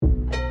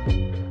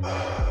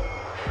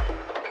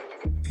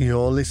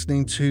You're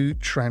listening to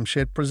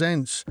Tramshed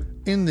Presents.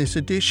 In this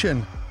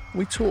edition,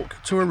 we talk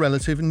to a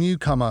relative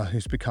newcomer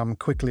who's become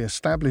quickly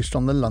established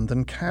on the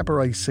London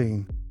cabaret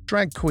scene.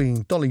 Drag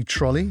queen Dolly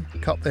Trolley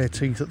cut their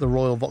teeth at the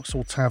Royal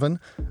Vauxhall Tavern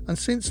and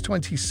since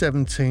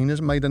 2017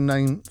 has made a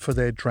name for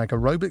their drag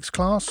aerobics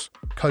class,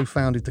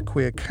 co-founded the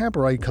queer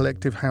cabaret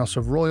collective House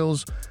of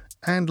Royals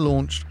and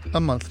launched a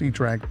monthly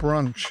drag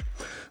brunch.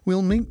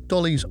 We'll meet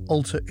Dolly's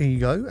alter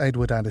ego,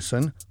 Edward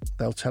Addison.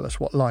 They'll tell us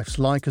what life's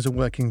like as a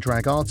working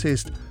drag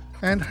artist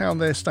and how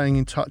they're staying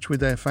in touch with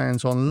their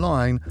fans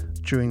online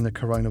during the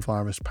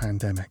coronavirus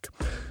pandemic.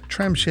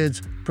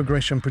 Tramshed's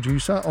progression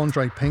producer,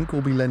 Andre Pink,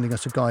 will be lending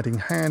us a guiding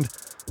hand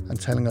and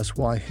telling us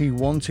why he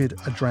wanted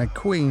a drag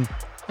queen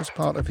as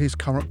part of his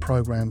current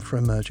programme for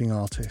emerging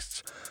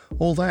artists.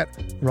 All that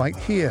right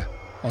here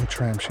on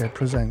Tramshed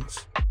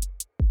Presents.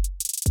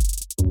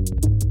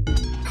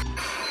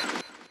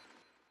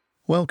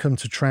 Welcome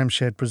to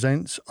Tramshed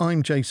Presents.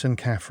 I'm Jason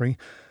Caffrey.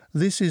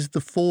 This is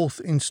the fourth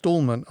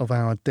instalment of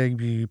our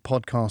debut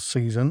podcast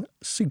season,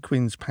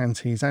 Sequins,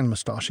 Panties and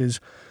Moustaches.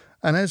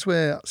 And as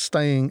we're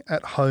staying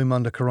at home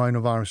under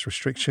coronavirus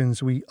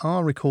restrictions, we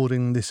are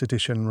recording this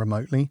edition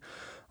remotely.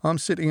 I'm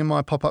sitting in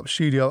my pop-up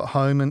studio at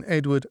home and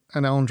Edward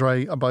and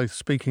Andre are both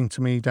speaking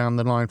to me down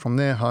the line from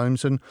their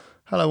homes. And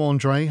hello,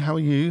 Andre, how are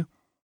you?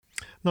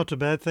 Not too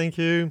bad, thank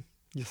you.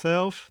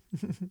 Yourself?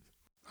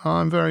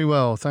 I'm very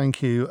well,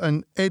 thank you.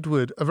 And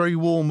Edward, a very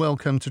warm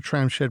welcome to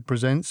Tramshed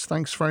Presents.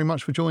 Thanks very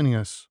much for joining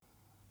us.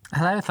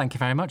 Hello, thank you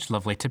very much.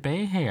 Lovely to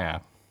be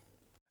here.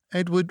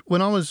 Edward,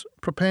 when I was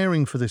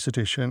preparing for this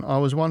edition, I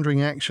was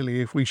wondering actually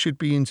if we should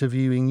be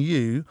interviewing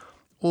you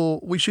or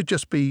we should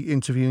just be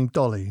interviewing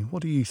Dolly.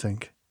 What do you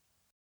think?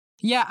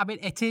 Yeah, I mean,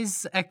 it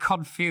is a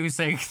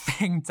confusing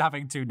thing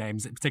having two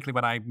names, particularly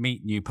when I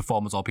meet new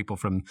performers or people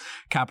from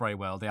cabaret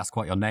world. They ask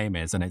what your name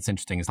is, and it's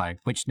interesting. It's like,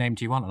 which name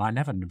do you want? And I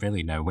never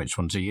really know which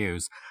one to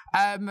use.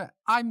 I'm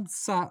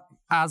sat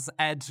as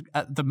Ed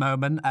at the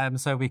moment,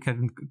 so we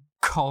can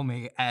call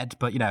me Ed.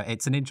 But, you know,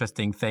 it's an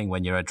interesting thing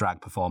when you're a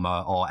drag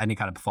performer or any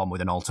kind of performer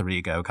with an alter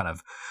ego, kind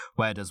of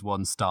where does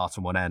one start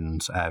and one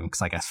end?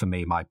 Because I guess for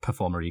me, my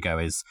performer ego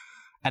is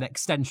an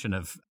extension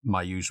of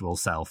my usual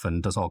self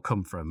and does all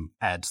come from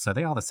Ed. So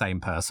they are the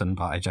same person,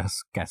 but I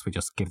just guess we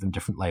just give them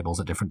different labels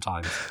at different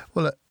times.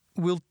 Well,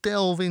 we'll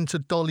delve into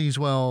Dolly's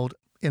world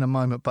in a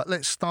moment, but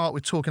let's start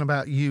with talking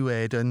about you,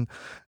 Ed, and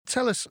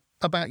tell us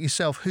about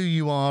yourself, who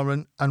you are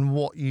and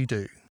what you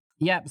do.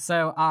 Yep,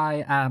 so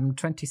I am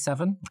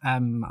 27.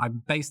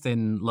 I'm based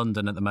in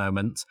London at the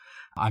moment.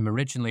 I'm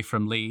originally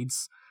from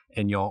Leeds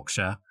in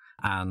Yorkshire.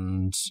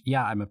 And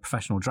yeah, I'm a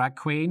professional drag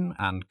queen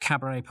and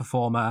cabaret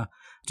performer,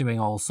 doing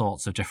all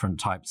sorts of different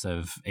types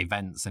of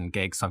events and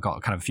gigs. So I've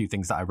got kind of a few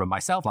things that I run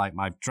myself, like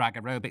my drag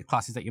aerobic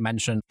classes that you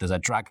mentioned. There's a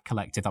drag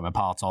collective that I'm a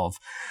part of,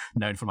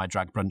 known for my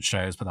drag brunch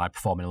shows, but then I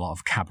perform in a lot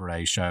of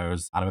cabaret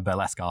shows. And I'm a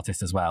burlesque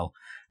artist as well.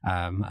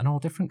 And all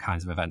different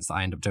kinds of events that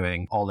I end up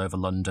doing all over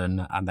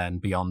London and then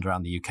beyond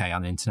around the UK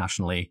and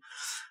internationally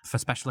for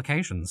special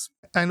occasions.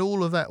 And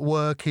all of that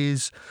work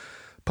is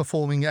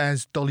performing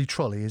as Dolly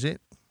Trolley, is it?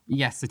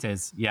 Yes, it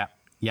is. Yeah,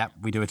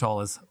 we do it all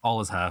as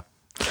her.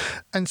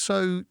 And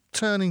so,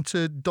 turning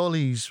to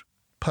Dolly's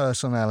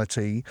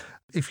personality,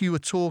 if you were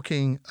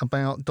talking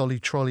about Dolly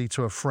Trolley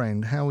to a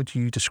friend, how would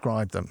you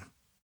describe them?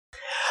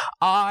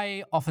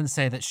 I often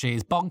say that she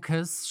is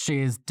bonkers, she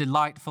is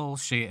delightful,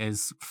 she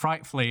is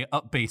frightfully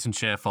upbeat and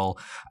cheerful,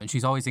 and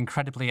she's always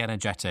incredibly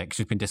energetic.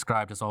 She's been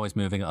described as always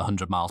moving at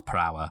 100 miles per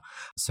hour.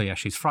 So yeah,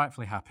 she's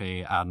frightfully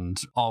happy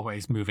and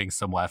always moving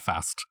somewhere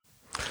fast.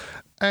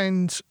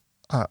 And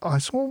I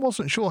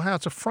wasn't sure how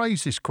to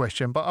phrase this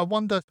question, but I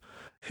wonder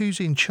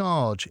who's in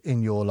charge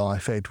in your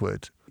life,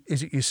 Edward?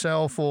 Is it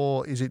yourself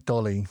or is it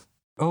Dolly?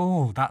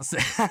 Oh, that's...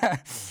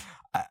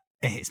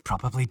 It's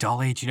probably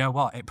Dolly. Do you know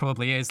what? It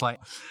probably is.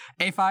 Like,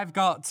 if I've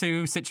got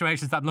two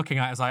situations that I'm looking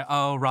at, it's like,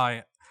 oh,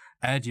 right,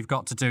 Ed, you've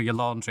got to do your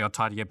laundry or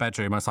tidy your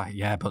bedroom. And it's like,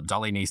 yeah, but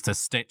Dolly needs to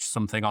stitch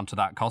something onto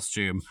that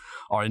costume.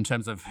 Or in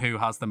terms of who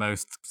has the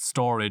most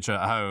storage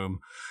at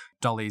home,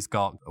 Dolly's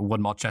got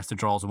one more chest of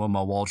drawers and one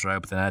more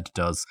wardrobe than Ed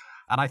does.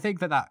 And I think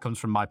that comes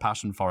from my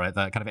passion for it,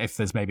 that kind of if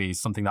there's maybe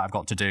something that I've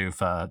got to do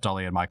for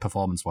Dolly and my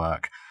performance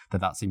work,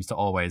 that seems to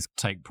always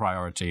take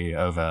priority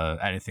over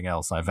anything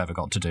else I've ever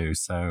got to do.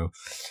 So,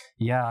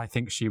 yeah, I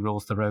think she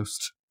rules the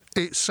roast.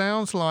 It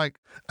sounds like,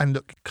 and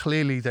look,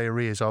 clearly there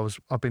is.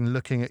 I've been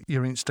looking at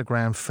your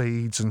Instagram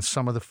feeds and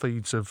some of the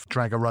feeds of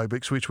drag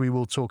aerobics, which we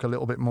will talk a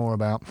little bit more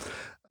about.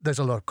 There's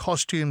a lot of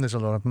costume, there's a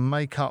lot of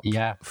makeup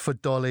for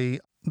Dolly.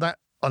 That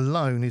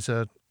alone is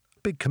a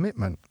big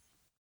commitment.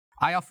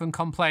 I often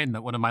complain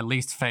that one of my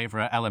least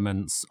favourite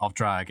elements of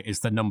drag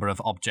is the number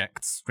of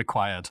objects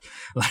required.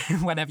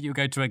 Like, whenever you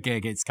go to a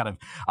gig, it's kind of,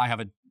 I have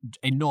a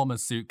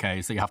enormous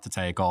suitcase that you have to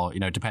take, or,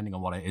 depending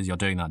on what it is you're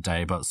doing that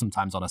day. But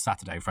sometimes on a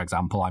Saturday, for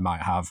example, I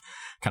might have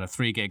kind of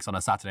 3 gigs on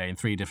a Saturday in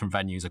 3 different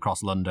venues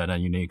across London,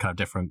 and you need kind of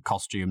different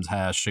costumes,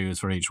 hair, shoes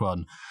for each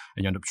one.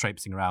 And you end up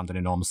traipsing around an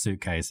enormous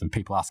suitcase, and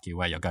people ask you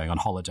where you're going on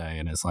holiday.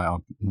 And it's like,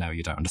 oh, no,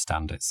 you don't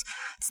understand. It's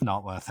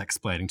not worth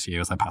explaining to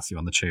you as I pass you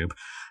on the tube.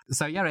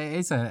 So yeah,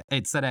 it's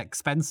an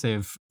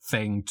expensive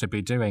thing to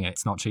be doing.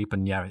 It's not cheap.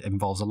 And yeah, it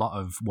involves a lot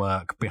of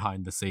work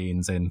behind the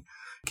scenes in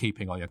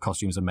keeping all your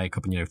costumes and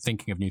makeup and,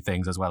 thinking of new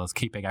things, as well as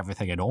keeping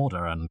everything in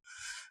order. And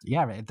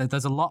yeah,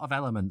 there's a lot of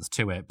elements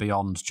to it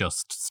beyond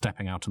just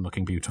stepping out and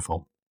looking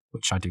beautiful,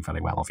 which I do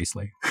very well,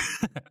 obviously.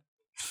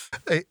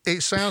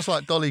 It sounds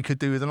like Dolly could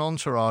do with an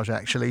entourage,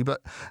 actually,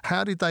 but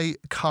how did they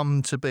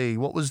come to be?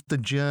 What was the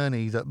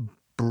journey that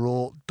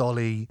brought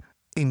Dolly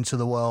into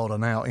the world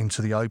and out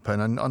into the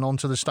open and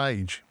onto the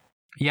stage?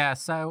 Yeah,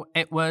 so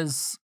it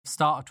was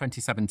start of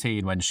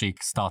 2017 when she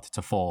started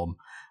to form.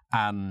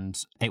 And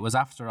it was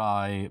after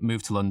I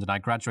moved to London. I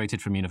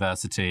graduated from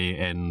university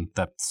in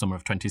the summer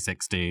of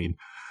 2016,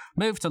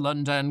 moved to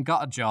London,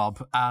 got a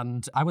job,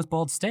 and I was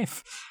bored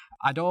stiff.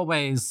 I'd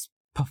always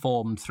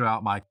performed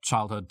throughout my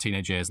childhood,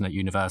 teenage years, and at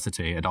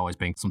university. It had always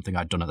been something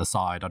I'd done at the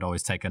side. I'd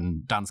always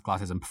taken dance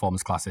classes and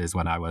performance classes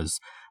when I was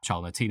a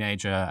child and a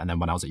teenager. And then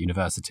when I was at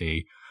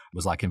university,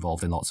 was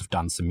involved in lots of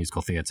dance and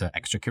musical theatre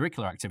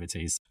extracurricular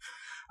activities.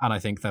 And I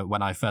think that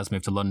when I first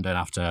moved to London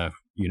after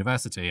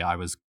university, I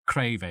was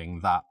craving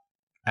that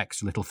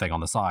extra little thing on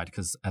the side,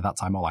 because at that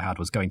time all I had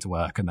was going to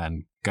work and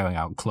then going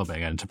out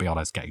clubbing and, to be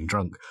honest, getting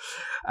drunk.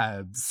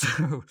 And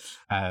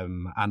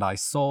I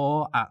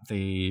saw at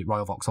the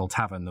Royal Vauxhall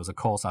Tavern there was a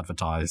course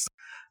advertised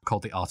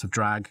called The Art of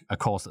Drag, a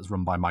course that's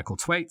run by Michael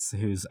Thwaites,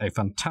 who's a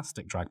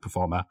fantastic drag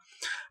performer.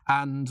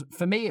 And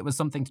for me, it was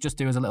something to just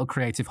do as a little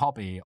creative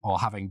hobby, or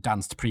having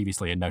danced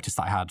previously and noticed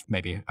that I had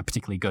maybe a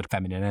particularly good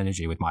feminine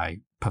energy with my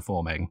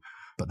performing.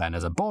 But then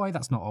as a boy,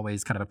 that's not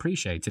always kind of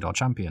appreciated or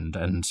championed.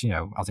 And,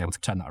 I was able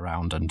to turn that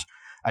around and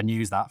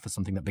use that for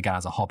something that began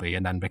as a hobby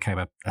and then became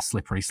a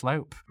slippery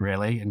slope,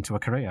 really, into a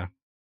career.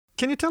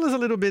 Can you tell us a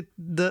little bit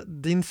the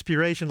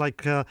inspiration?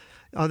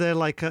 Are there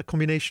a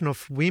combination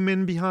of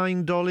women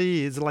behind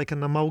Dolly? Is it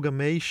an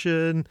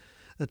amalgamation?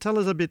 Tell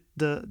us a bit,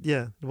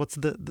 what's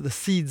the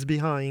seeds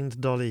behind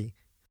Dolly?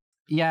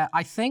 Yeah,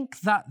 I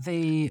think that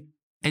the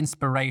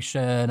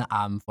inspiration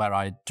and where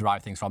I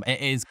derive things from,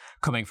 it is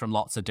coming from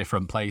lots of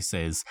different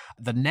places.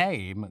 The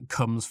name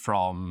comes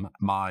from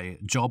my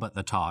job at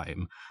the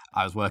time.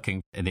 I was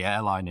working in the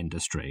airline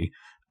industry,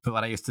 but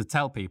when I used to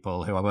tell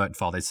people who I worked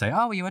for, they'd say,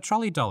 "Oh, are you a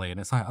trolley dolly?" And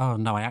it's like, "Oh,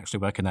 no, I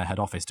actually work in their head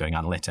office doing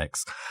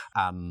analytics."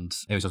 And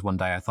it was just one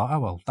day I thought, oh,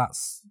 well,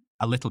 that's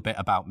a little bit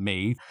about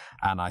me.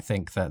 And I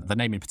think that the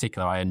name in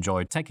particular, I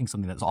enjoyed taking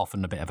something that's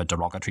often a bit of a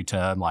derogatory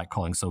term, like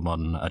calling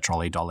someone a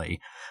trolley dolly,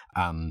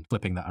 and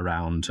flipping that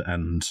around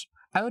and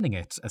owning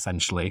it,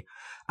 essentially.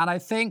 And I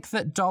think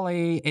that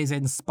Dolly is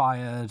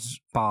inspired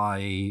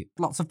by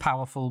lots of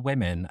powerful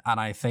women. And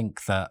I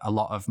think that a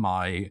lot of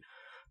my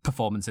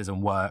performances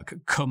and work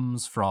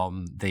comes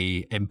from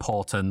the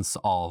importance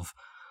of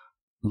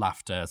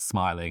laughter,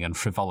 smiling, and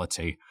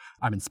frivolity.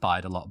 I'm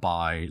inspired a lot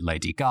by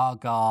Lady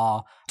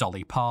Gaga,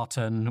 Dolly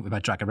Parton. With my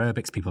drag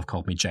aerobics, people have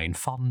called me Jane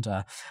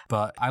Fonda.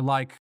 But I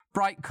like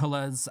bright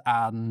colours,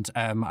 and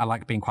I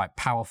like being quite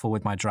powerful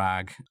with my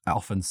drag,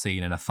 often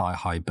seen in a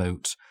thigh-high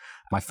boot.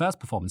 My first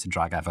performance in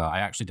drag ever, I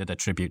actually did a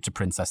tribute to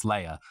Princess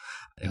Leia.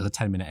 It was a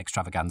 10-minute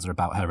extravaganza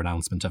about her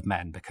renouncement of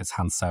men because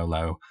Han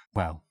Solo,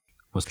 well,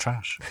 was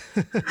trash.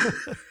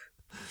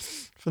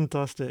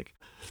 Fantastic.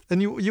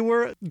 And you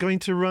were going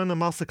to run a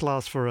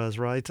masterclass for us,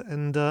 right?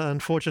 And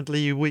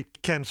unfortunately, we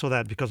canceled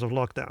that because of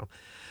lockdown.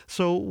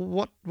 So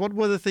what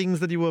were the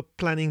things that you were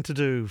planning to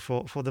do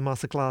for the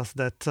masterclass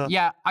that...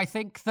 Yeah, I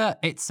think that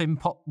it's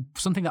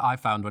something that I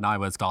found when I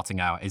was starting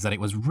out is that it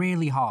was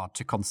really hard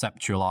to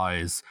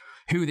conceptualize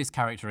who this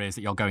character is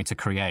that you're going to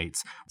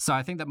create. So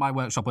I think that my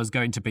workshop was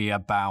going to be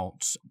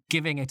about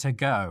giving it a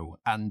go,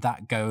 and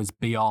that goes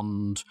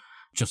beyond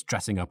just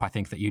dressing up. I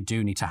think that you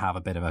do need to have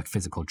a bit of a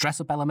physical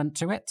dress-up element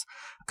to it,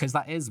 because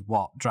that is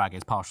what drag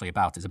is partially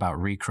about. It's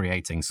about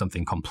recreating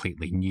something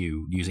completely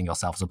new, using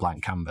yourself as a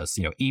blank canvas.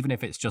 Even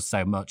if it's just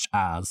so much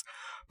as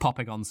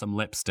popping on some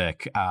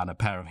lipstick and a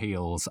pair of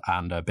heels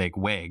and a big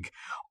wig,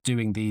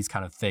 doing these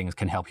kind of things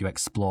can help you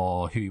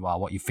explore who you are,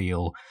 what you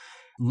feel,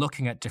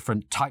 looking at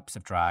different types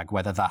of drag,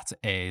 whether that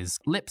is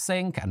lip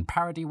sync and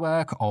parody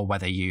work, or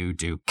whether you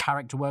do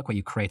character work where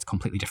you create a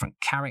completely different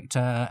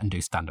character and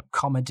do stand-up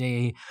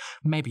comedy.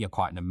 Maybe you're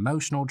quite an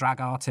emotional drag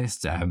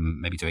artist,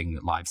 maybe doing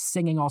live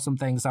singing or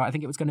something. So I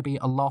think it was going to be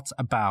a lot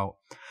about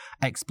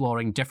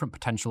exploring different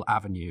potential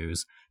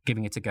avenues,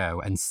 giving it a go,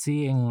 and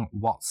seeing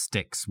what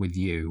sticks with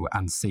you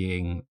and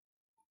seeing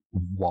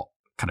what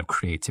kind of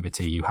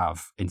creativity you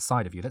have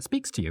inside of you that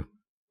speaks to you.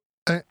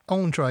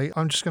 Andre,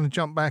 I'm just going to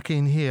jump back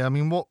in here. I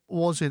mean, what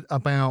was it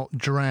about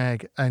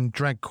drag and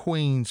drag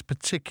queens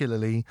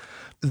particularly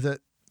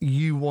that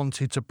you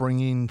wanted to bring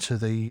into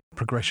the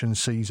progression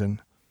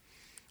season?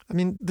 I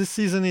mean, this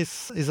season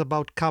is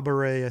about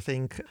cabaret, I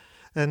think.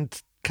 And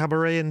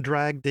cabaret and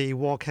drag, they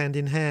walk hand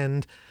in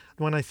hand.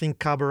 When I think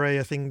cabaret,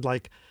 I think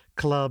like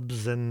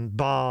clubs and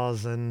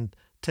bars and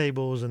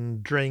tables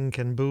and drink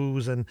and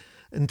booze and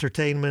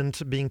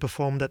entertainment being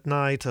performed at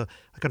night, a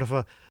kind of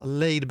a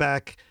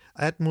laid-back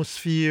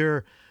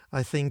atmosphere.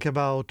 I think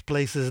about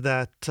places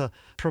that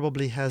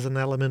probably has an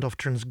element of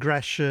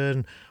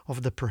transgression,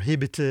 of the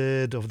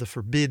prohibited, of the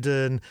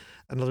forbidden,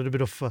 and a little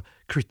bit of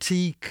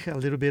critique, a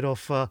little bit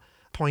of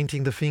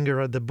pointing the finger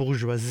at the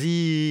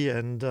bourgeoisie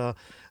and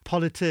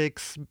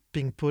politics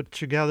being put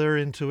together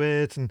into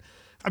it. And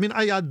I mean,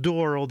 I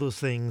adore all those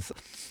things.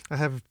 I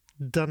have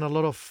done a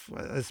lot of,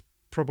 as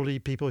probably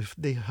people, if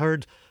they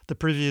heard the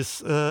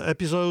previous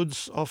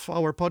episodes of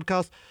our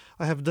podcast,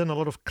 I have done a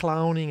lot of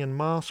clowning and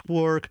mask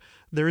work.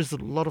 There is a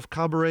lot of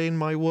cabaret in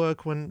my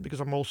work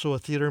because I'm also a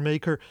theater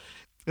maker.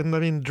 And I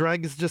mean,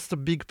 drag is just a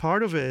big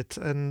part of it.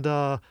 And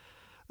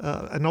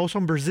also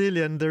in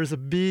Brazilian, there's a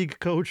big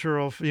culture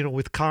of,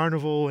 with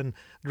carnival and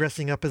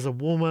dressing up as a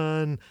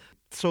woman.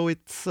 So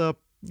it's,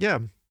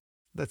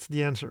 that's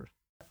the answer.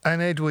 And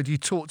Edward, you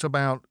talked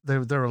about,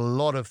 there are a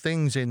lot of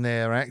things in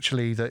there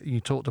actually that you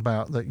talked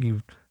about that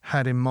you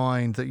had in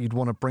mind that you'd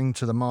want to bring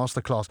to the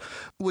masterclass.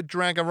 Would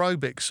drag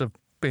aerobics have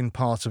been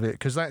part of it?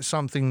 Because that's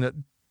something that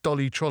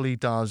Dolly Trolley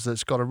does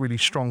that's got a really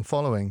strong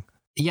following.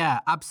 Yeah,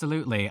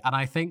 absolutely. And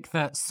I think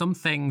that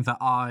something that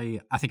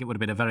I think it would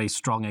have been a very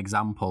strong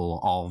example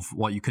of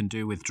what you can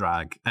do with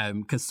drag,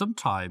 because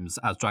sometimes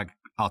as drag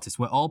artists,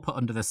 we're all put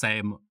under the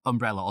same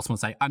umbrella, or someone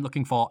say, I'm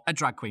looking for a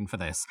drag queen for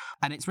this.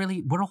 And it's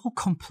really, we're all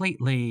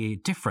completely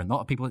different. A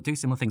lot of people that do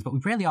similar things, but we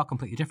really are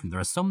completely different. There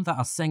are some that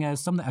are singers,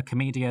 some that are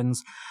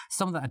comedians,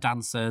 some that are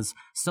dancers,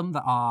 some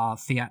that are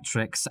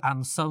theatrics,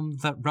 and some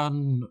that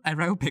run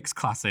aerobics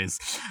classes.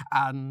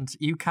 And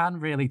you can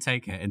really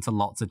take it into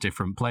lots of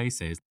different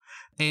places.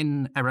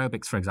 In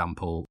aerobics, for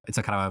example, it's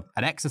a kind of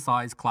an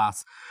exercise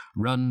class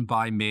run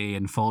by me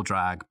in full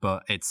drag,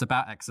 but it's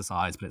about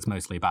exercise, but it's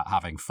mostly about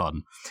having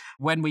fun.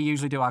 When we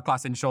usually do our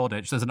class in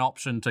Shoreditch, there's an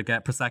option to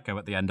get Prosecco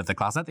at the end of the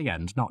class, at the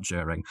end, not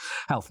during,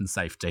 health and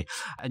safety.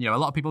 And, a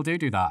lot of people do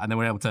that, and then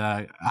we're able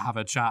to have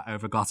a chat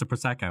over a glass of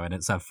Prosecco, and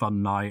it's a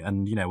fun night,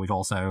 and, we've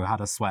also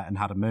had a sweat and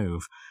had a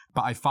move.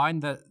 But I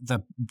find that the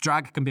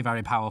drag can be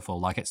very powerful.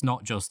 Like, it's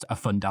not just a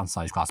fun dance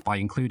size class. By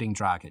including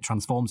drag, it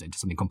transforms it into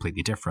something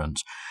completely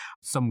different.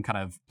 Some kind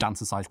of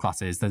dancer size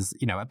classes, there's,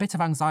 a bit of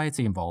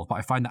anxiety involved. But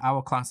I find that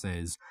our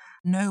classes,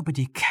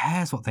 nobody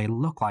cares what they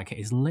look like. It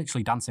is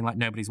literally dancing like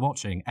nobody's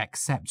watching,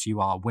 except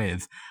you are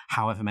with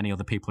however many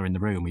other people are in the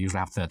room. We usually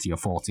have 30 or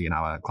 40 in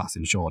our class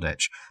in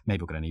Shoreditch.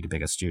 Maybe we're going to need a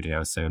bigger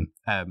studio soon.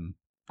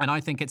 And I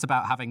think it's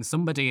about having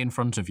somebody in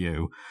front of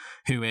you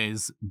who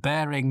is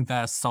bearing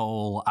their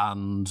soul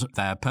and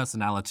their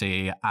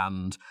personality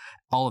and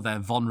all of their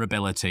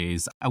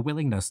vulnerabilities. A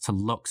willingness to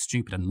look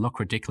stupid and look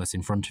ridiculous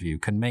in front of you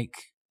can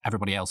make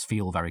everybody else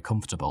feel very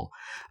comfortable.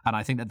 And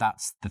I think that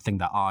that's the thing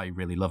that I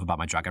really love about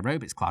my drag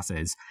aerobics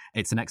classes.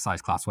 It's an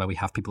exercise class where we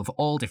have people of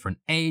all different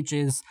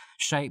ages,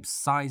 shapes,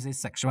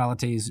 sizes,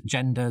 sexualities,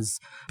 genders,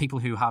 people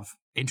who have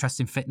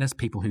interest in fitness,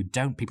 people who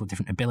don't, people with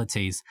different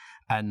abilities.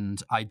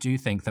 And I do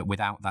think that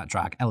without that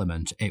drag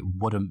element, it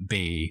wouldn't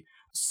be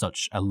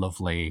such a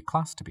lovely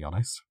class, to be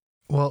honest.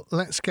 Well,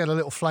 let's get a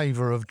little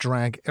flavour of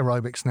drag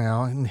aerobics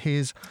now. And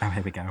here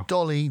we go.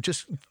 Dolly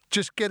just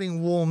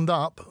getting warmed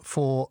up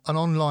for an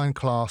online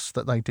class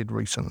that they did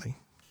recently.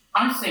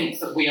 I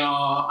think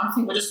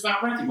we're just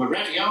about ready. We're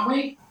ready, aren't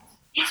we?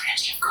 We're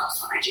ready, of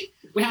course, we're ready.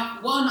 We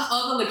have one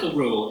other little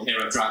rule here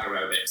at Drag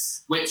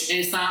Aerobics, which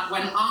is that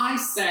when I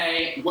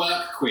say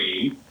work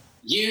queen,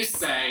 you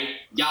say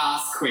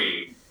yas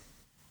queen.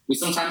 We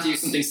sometimes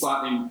use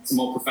some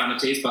more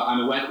profanities, but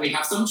I'm aware that we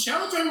have some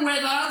children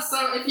with us,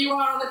 so if you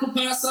are a little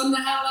person,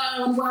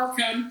 hello and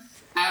welcome.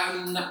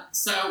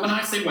 So when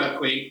I say work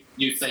queen,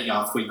 you say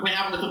yas queen. Can we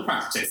have a little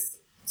practice?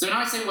 So when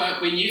I say work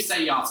queen, you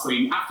say yas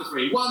queen. After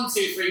 3, 1,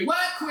 2, 3, work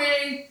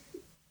queen!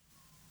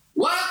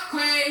 Work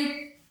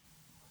queen!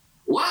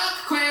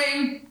 Work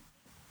queen!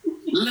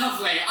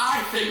 Lovely,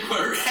 I think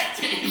we're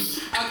ready.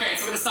 Okay,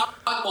 so we're going to start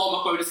the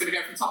warm-up. We're just going to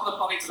go from top of the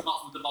body to the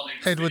bottom of the body.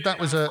 Edward, that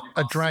was a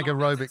drag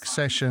aerobic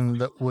session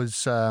that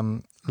was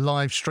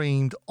live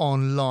streamed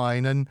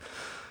online, and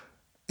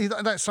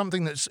that's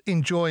something that's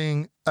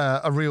enjoying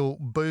a real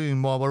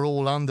boom while we're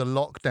all under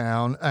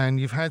lockdown,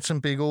 and you've had some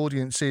big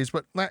audiences,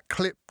 but that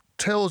clip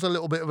tells a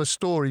little bit of a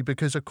story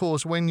because, of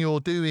course, when you're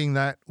doing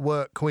that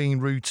work queen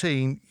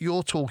routine,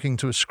 you're talking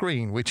to a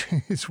screen, which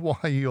is why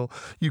you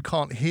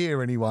can't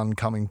hear anyone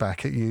coming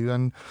back at you.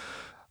 And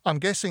I'm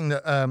guessing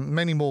that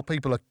many more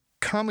people are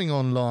coming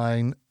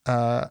online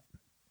to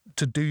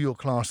do your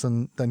class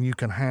than you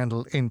can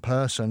handle in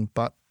person.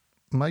 But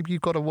maybe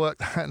you've got to work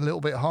that a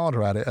little bit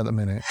harder at it at the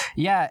minute.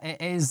 Yeah,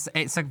 it is.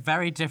 It's a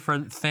very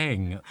different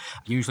thing.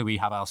 Usually we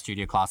have our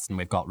studio class and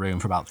we've got room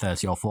for about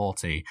 30 or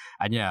 40.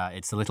 And yeah,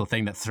 it's a little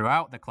thing that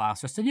throughout the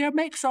class, just to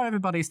make sure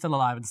everybody's still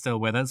alive and still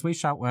with us. We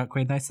shout Work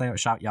Queen, they say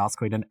shout Yas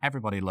Queen, and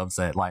everybody loves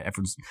it. Like,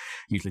 everyone's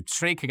usually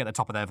shrieking at the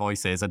top of their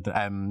voices.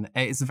 And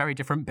it's a very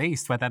different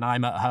beast where then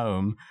I'm at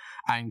home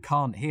and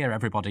can't hear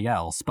everybody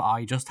else, but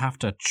I just have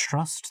to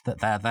trust that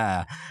they're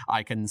there.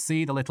 I can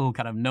see the little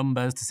kind of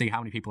numbers to see how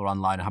many people are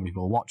online and how many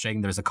people are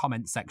watching. There's a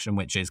comment section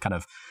which is kind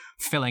of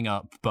filling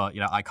up, but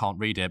I can't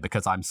read it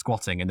because I'm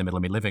squatting in the middle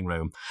of my living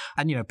room.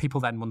 And people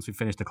then, once we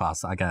finish the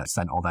class, I get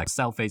sent all their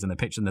selfies and the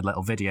pictures and the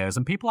little videos,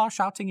 and people are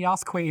shouting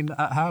Yas Queen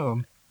at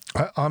home.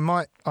 I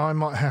might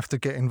have to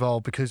get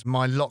involved because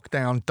my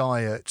lockdown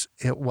diet,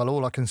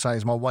 all I can say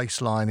is my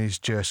waistline is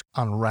just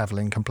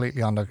unravelling,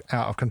 completely out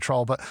of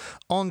control. But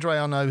Andre,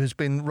 I know, has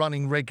been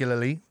running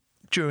regularly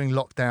during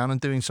lockdown and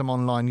doing some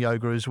online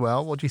yoga as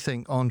well. What do you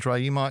think,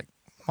 Andre? You might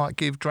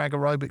give drag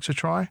aerobics a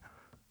try?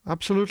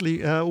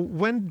 Absolutely.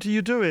 When do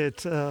you do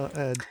it,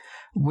 Ed?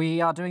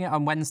 We are doing it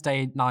on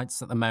Wednesday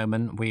nights at the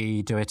moment.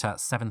 We do it at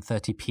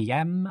 7:30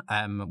 p.m.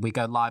 We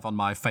go live on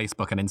my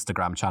Facebook and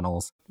Instagram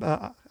channels.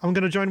 I'm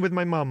going to join with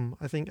my mum,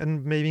 I think,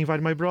 and maybe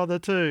invite my brother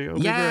too.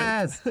 It'll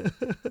yes!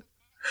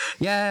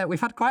 Yeah,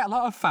 we've had quite a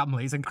lot of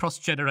families and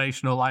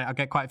cross-generational. I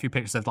get quite a few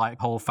pictures of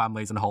whole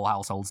families and whole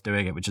households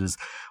doing it, which is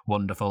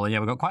wonderful. And yeah,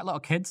 we've got quite a lot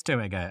of kids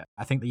doing it.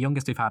 I think the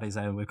youngest we've had is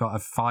we've got a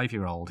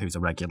 5-year-old who's a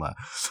regular,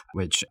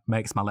 which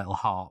makes my little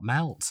heart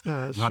melt.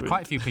 We've had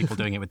quite a few people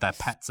doing it with their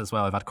pets as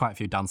well. We've had quite a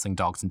few dancing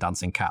dogs and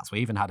dancing cats.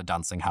 We even had a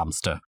dancing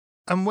hamster.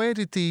 And where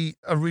did the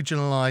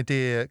original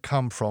idea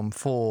come from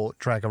for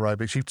drag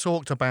aerobics? You've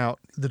talked about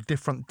the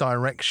different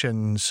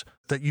directions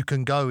that you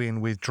can go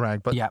in with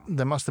drag, but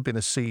there must have been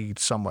a seed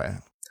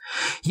somewhere.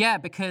 Yeah,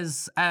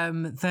 because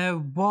as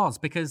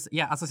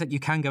I said, you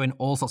can go in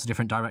all sorts of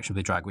different directions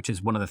with drag, which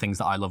is one of the things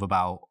that I love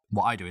about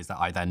what I do, is that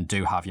I then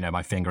do have,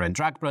 my finger in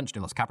drag brunch, do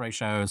lots of cabaret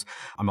shows.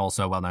 I'm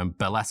also a well-known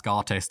burlesque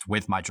artist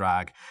with my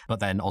drag, but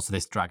then also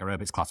this drag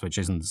aerobics class, which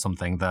isn't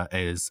something that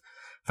is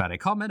very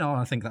common, or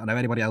I think that I know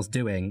anybody else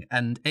doing.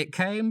 And it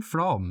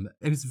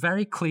was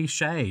very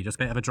cliche, just a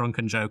bit of a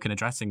drunken joke in a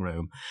dressing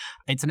room.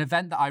 It's an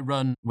event that I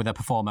run with a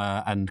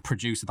performer and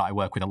producer that I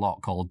work with a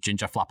lot called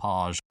Ginger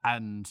Flappage.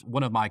 And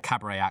one of my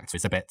cabaret acts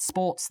is a bit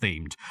sports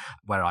themed,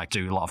 where I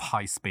do a lot of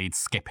high speed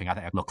skipping. I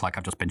think I look like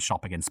I've just been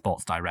shopping in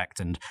Sports Direct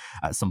and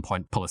at some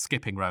point pull a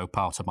skipping rope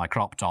out of my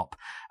crop top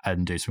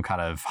and do some kind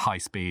of high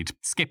speed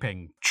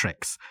skipping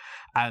tricks.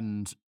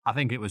 And I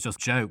think it was just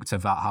joked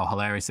about how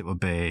hilarious it would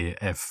be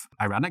if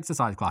I ran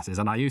exercise classes.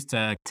 And I used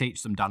to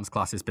teach some dance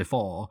classes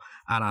before,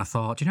 and I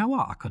thought, you know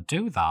what, I could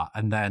do that.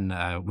 And then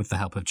with the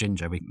help of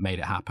Ginger, we made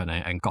it happen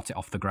and got it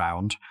off the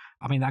ground.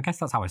 I mean, I guess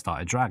that's how I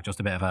started drag, just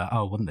a bit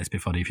of wouldn't this be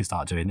funny if you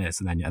start doing this?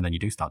 And then you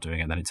do start doing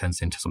it, and then it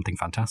turns into something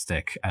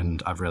fantastic.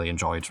 And I've really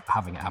enjoyed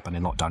having it happen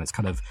in lockdown. It's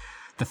kind of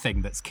the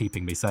thing that's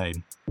keeping me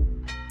sane.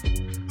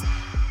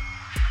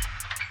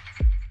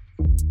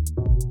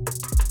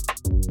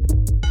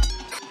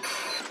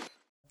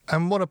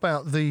 And what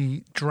about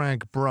the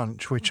drag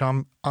brunch, which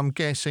I'm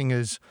guessing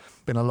has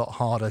been a lot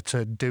harder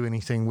to do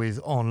anything with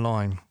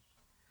online?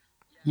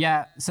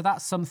 Yeah, so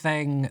that's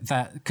something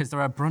that, because there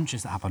are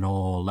brunches that happen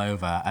all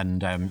over,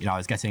 and I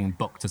was getting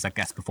booked as a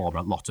guest performer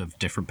at a lot of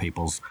different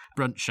people's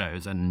brunch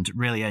shows and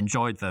really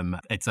enjoyed them.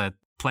 It's a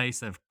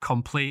place of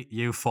complete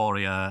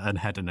euphoria and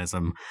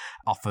hedonism,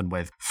 often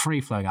with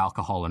free-flowing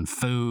alcohol and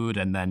food,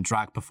 and then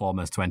drag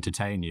performers to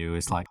entertain you.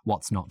 It's like,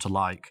 what's not to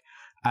like?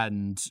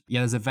 And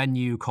there's a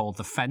venue called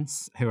The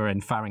Fence, who are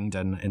in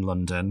Farringdon in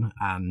London,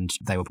 and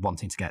they were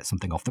wanting to get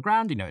something off the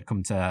ground. It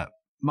come to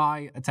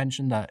my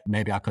attention that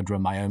maybe I could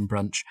run my own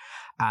brunch.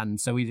 And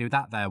so we do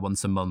that there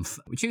once a month.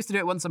 We choose to do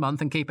it once a month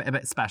and keep it a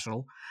bit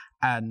special.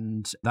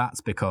 And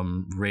that's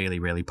become really,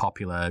 really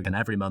popular. And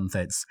every month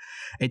it's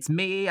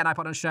me and I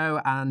put on a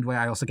show, and where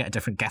I also get a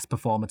different guest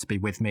performer to be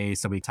with me.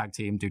 So we tag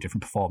team, do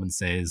different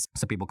performances.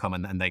 So people come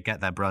and they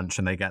get their brunch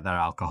and they get their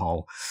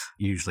alcohol,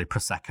 usually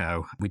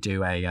Prosecco. We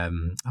do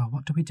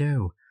what do we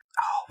do?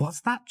 Oh,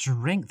 what's that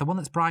drink? The one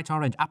that's bright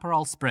orange?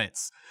 Aperol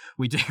Spritz.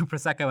 We do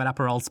Prosecco and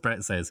Aperol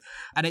Spritzes.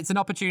 And it's an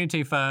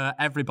opportunity for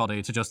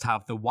everybody to just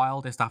have the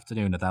wildest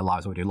afternoon of their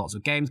lives. We do lots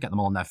of games, get them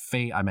all on their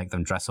feet. I make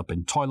them dress up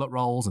in toilet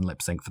rolls and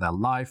lip sync for their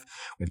life.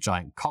 We have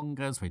giant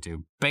congas. We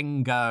do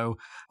bingo,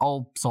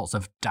 all sorts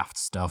of daft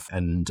stuff.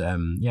 And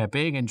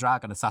being in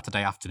drag on a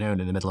Saturday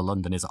afternoon in the middle of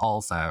London is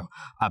also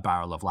a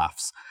barrel of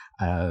laughs.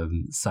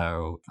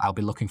 So I'll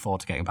be looking forward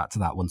to getting back to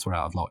that once we're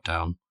out of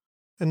lockdown.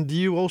 And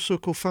you also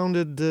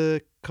co-founded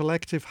the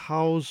collective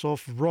House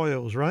of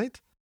Royals,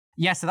 right?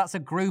 Yeah, so that's a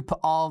group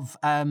of,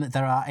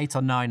 there are 8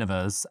 or 9 of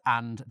us,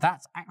 and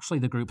that's actually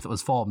the group that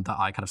was formed that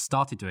I kind of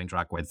started doing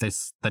drag with.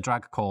 The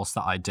drag course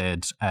that I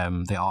did,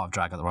 the Art of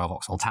Drag at the Royal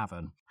Vauxhall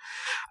Tavern.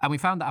 And we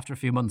found that after a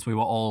few months, we were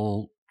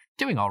all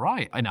doing all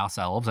right in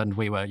ourselves, and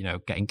we were,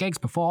 getting gigs,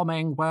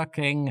 performing,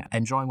 working,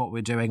 enjoying what we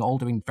were doing, all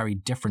doing very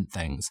different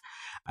things.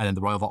 And then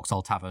the Royal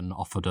Vauxhall Tavern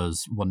offered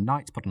us one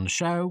night to put on a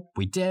show.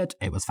 We did.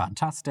 It was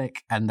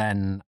fantastic. And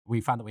then we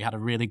found that we had a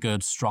really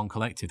good, strong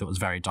collective that was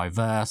very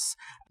diverse,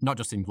 not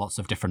just in lots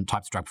of different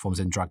types of drag performers,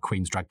 in drag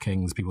queens, drag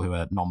kings, people who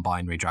are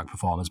non-binary drag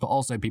performers, but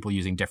also people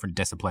using different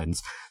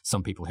disciplines.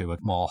 Some people who were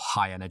more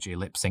high-energy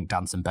lip-sync,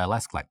 dance and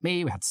burlesque like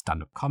me. We had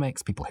stand-up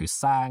comics, people who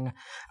sang,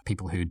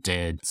 people who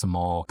did some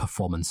more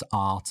performance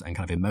art and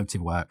kind of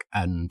emotive work.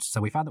 And so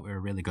we found that we were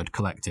a really good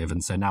collective.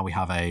 And so now we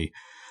have a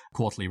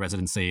quarterly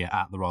residency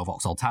at the Royal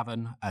Vauxhall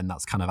Tavern, and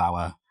that's kind of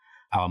our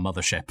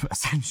mothership,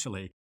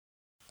 essentially.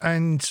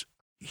 And,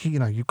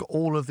 you've got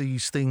all of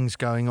these things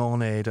going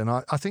on, Ed, and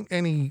I think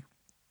any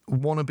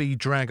wannabe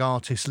drag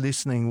artist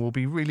listening will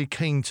be really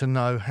keen to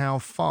know how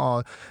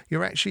far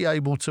you're actually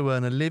able to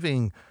earn a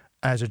living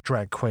as a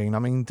drag queen. I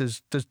mean,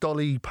 does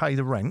Dolly pay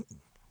the rent?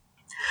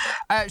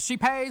 She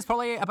pays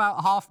probably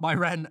about half my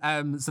rent,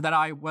 so then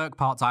I work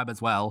part-time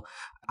as well.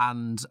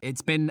 And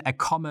it's been a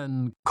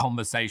common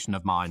conversation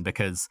of mine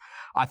because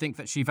I think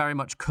that she very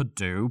much could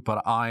do,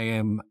 but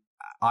I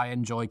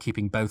enjoy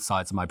keeping both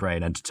sides of my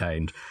brain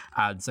entertained.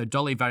 And so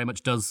Dolly very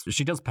much does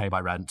pay my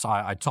rent.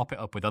 I top it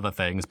up with other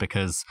things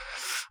because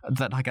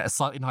then I get a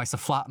slightly nicer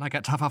flat and I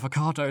get to have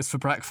avocados for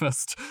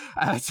breakfast,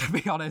 to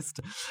be honest.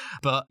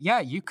 But yeah,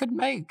 you could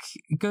make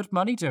good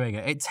money doing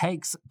it. It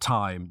takes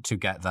time to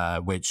get there,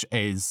 which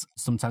is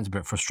sometimes a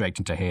bit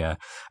frustrating to hear.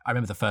 I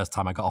remember the first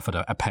time I got offered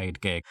a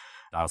paid gig,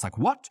 I was like,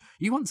 what?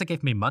 You want to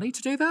give me money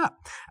to do that?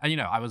 And,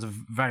 I was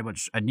very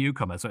much a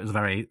newcomer, so it was a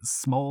very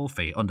small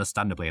fee,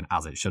 understandably, and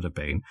as it should have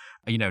been.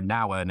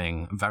 Now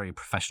earning very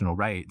professional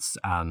rates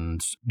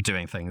and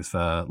doing things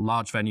for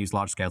large venues,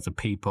 large scales of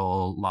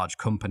people, large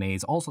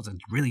companies, all sorts of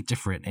really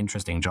different,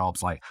 interesting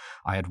jobs. Like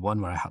I had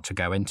one where I had to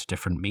go into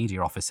different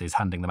media offices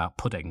handing them out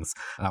puddings.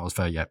 And that was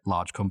for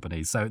large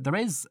companies. So there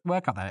is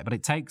work out there, but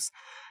it takes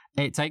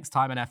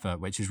time and effort,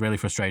 which is really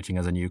frustrating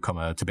as a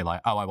newcomer to be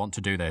like, oh, I want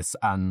to do this.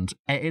 And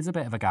it is a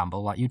bit of a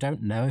gamble. Like, you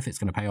don't know if it's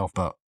going to pay off,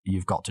 but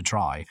you've got to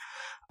try.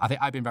 I think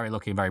I've been very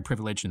lucky and very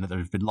privileged in that there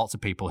have been lots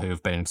of people who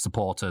have been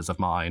supporters of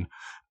mine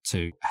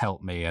to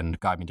help me and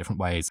guide me in different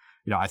ways.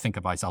 I think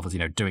of myself as,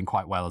 doing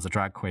quite well as a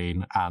drag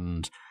queen,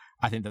 and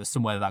I think that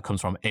somewhere that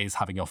comes from is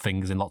having your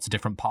fingers in lots of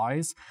different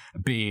pies,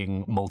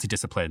 being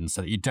multidisciplined,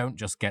 so that you don't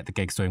just get the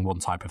gigs doing one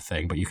type of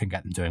thing, but you can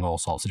get them doing all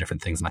sorts of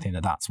different things. And I think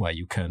that that's where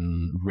you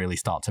can really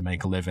start to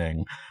make a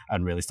living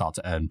and really start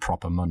to earn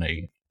proper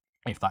money,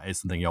 if that is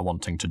something you're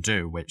wanting to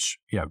do, which,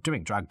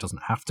 doing drag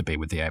doesn't have to be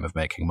with the aim of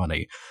making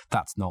money.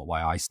 That's not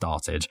why I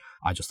started.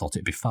 I just thought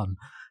it'd be fun.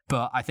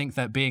 But I think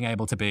that being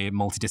able to be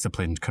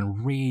multidisciplined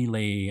can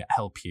really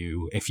help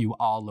you if you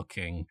are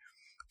looking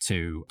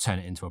to turn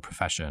it into a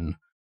profession.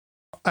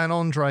 And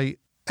Andre,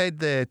 Ed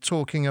there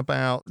talking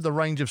about the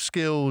range of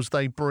skills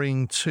they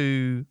bring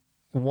to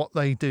what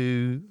they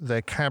do,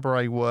 their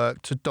cabaret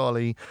work, to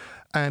Dolly,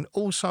 and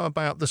also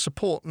about the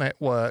support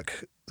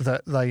network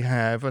that they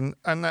have. And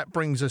that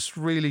brings us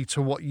really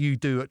to what you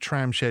do at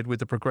Tramshed with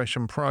the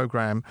Progression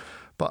Programme.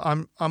 But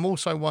I'm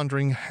also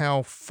wondering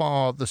how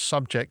far the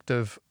subject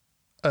of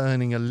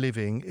earning a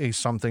living is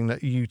something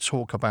that you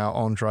talk about,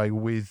 Andre,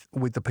 with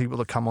the people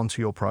that come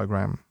onto your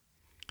programme.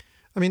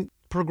 I mean,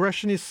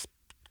 progression is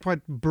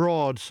quite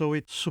broad, so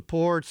it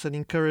supports and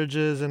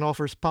encourages and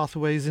offers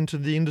pathways into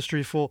the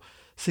industry for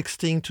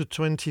 16 to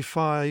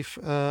 25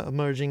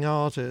 emerging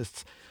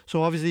artists.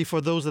 So obviously for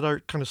those that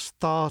are kind of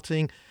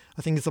starting,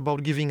 I think it's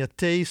about giving a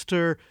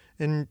taster,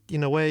 and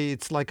in a way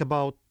it's like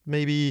about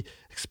maybe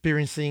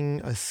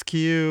experiencing a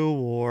skill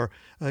or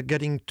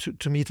getting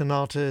to meet an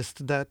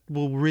artist that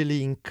will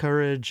really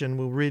encourage and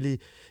will really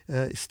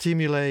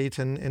stimulate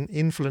and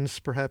influence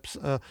perhaps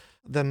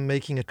them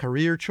making a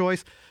career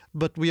choice.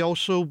 But we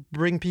also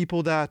bring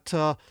people that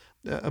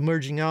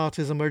emerging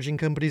artists, emerging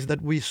companies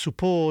that we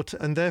support,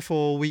 and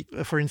therefore we,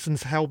 for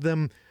instance, help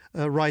them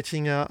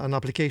writing an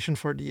application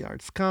for the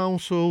Arts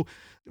Council,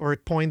 or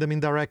point them in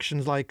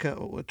directions like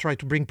try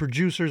to bring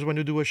producers when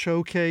you do a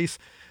showcase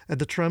at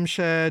the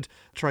Tramshed,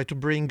 try to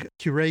bring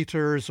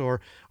curators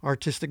or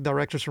artistic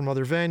directors from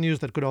other venues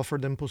that could offer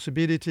them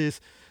possibilities.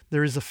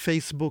 There is a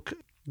Facebook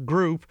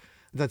group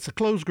that's a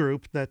closed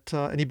group that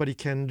anybody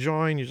can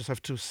join. You just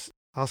have to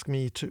ask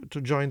me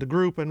to join the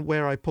group, and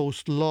where I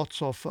post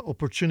lots of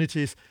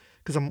opportunities,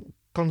 because I'm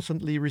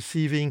constantly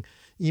receiving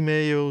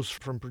emails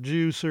from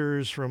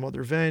producers, from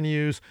other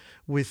venues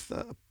with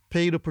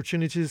paid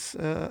opportunities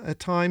at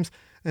times.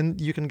 And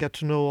you can get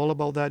to know all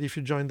about that if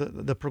you join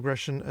the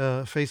Progression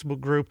Facebook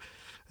group.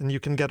 And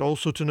you can get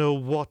also to know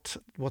what's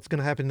going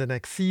to happen the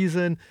next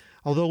season.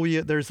 Although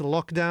there's a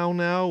lockdown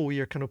now, we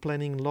are kind of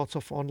planning lots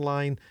of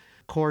online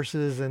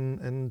courses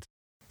and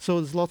so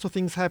there's lots of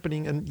things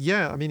happening. And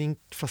yeah, I mean, in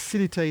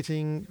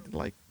facilitating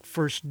like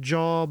first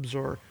jobs,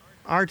 or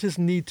artists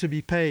need to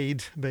be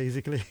paid,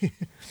 basically.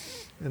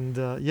 And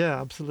yeah,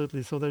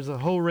 absolutely. So there's a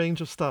whole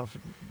range of stuff,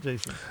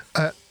 Jason.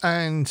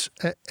 And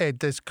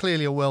Ed, there's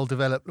clearly a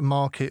well-developed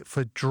market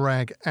for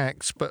drag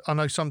acts, but I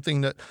know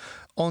something that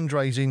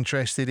Andre's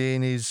interested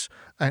in is,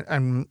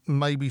 and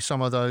maybe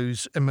some of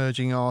those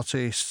emerging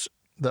artists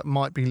that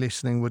might be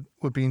listening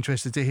would be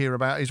interested to hear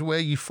about, is where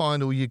you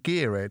find all your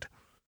gear, Ed.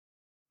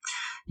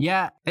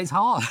 Yeah, it's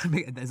hard.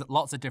 There's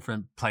lots of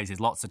different places,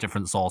 lots of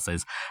different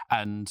sources.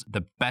 And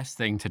the best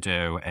thing to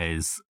do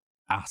is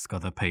ask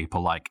other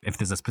people, like if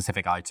there's a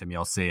specific item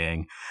you're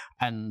seeing.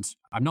 And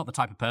I'm not the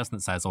type of person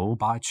that says, oh,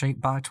 buy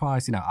cheap, buy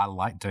twice. You know, I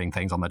like doing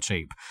things on the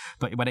cheap.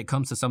 But when it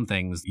comes to some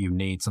things, you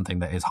need something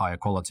that is higher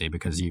quality,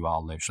 because you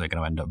are literally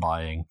going to end up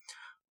buying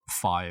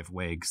 5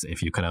 wigs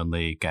if you can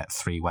only get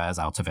 3 wears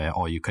out of it,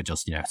 or you could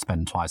just,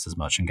 spend twice as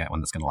much and get one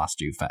that's going to last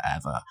you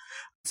forever.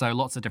 So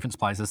lots of different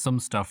supplies. Some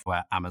stuff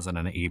where Amazon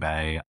and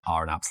eBay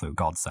are an absolute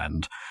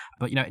godsend.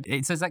 But,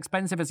 it's as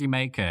expensive as you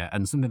make it.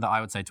 And something that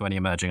I would say to any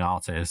emerging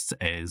artist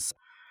is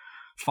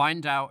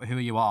find out who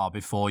you are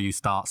before you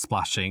start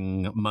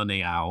splashing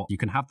money out. You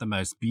can have the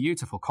most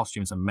beautiful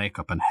costumes and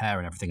makeup and hair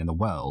and everything in the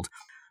world,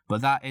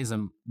 but that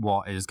isn't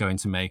what is going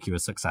to make you a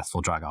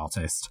successful drag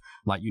artist.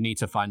 Like, you need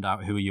to find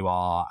out who you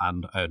are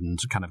and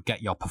kind of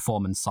get your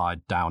performance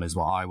side down, is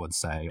what I would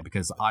say.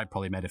 Because I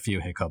probably made a few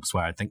hiccups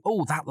where I'd think,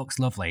 oh, that looks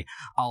lovely,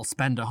 I'll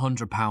spend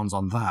 £100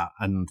 on that.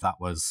 And that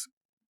was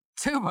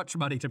too much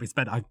money to be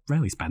spent. I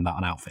rarely spend that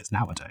on outfits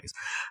nowadays.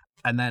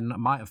 And then I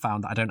might have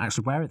found that I don't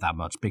actually wear it that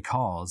much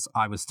because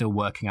I was still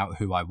working out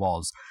who I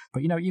was.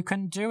 But, you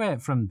can do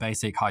it from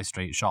basic high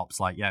street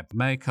shops. Like,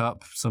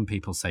 makeup, some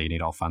people say you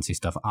need all fancy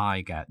stuff.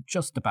 I get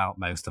just about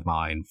most of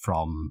mine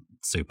from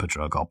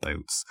Superdrug or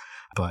Boots.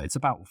 But it's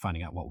about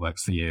finding out what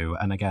works for you.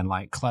 And again,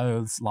 like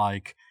clothes,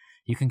 like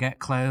you can get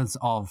clothes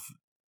of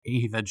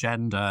either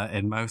gender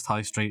in most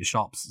high street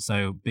shops.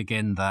 So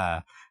begin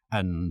there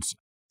and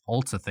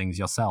alter things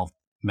yourself.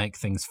 Make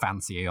things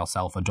fancier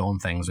yourself, adorn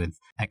things with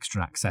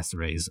extra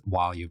accessories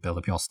while you build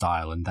up your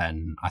style. And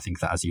then I think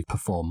that as you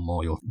perform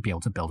more, you'll be able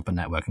to build up a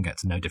network and get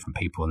to know different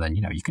people. And then,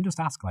 you can just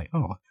ask like,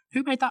 oh,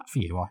 who made that for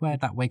you? Or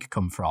where'd that wig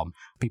come from?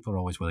 People are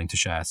always willing to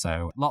share.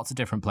 So lots of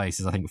different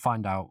places. I think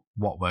find out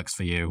what works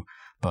for you.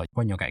 But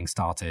when you're getting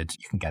started,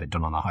 you can get it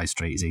done on the high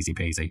street. It's easy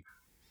peasy.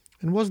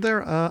 And was there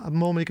a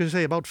moment, because you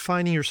say about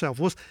finding yourself,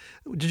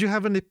 did you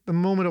have a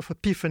moment of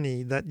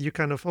epiphany that you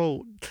kind of,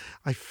 oh,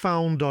 I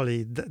found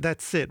Dolly,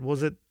 that's it?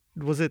 Was it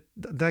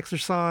the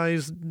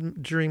exercise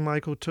during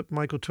Michael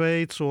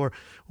Thwaites, or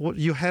what,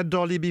 you had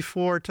Dolly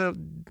before? Tell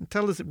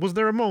us, was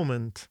there a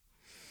moment?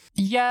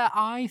 Yeah,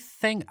 I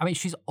mean,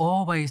 she's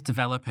always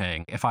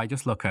developing. If I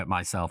just look at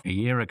myself a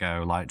year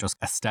ago, like just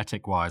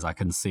aesthetic-wise, I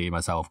can see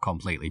myself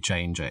completely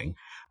changing.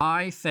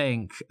 I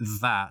think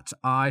that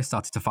I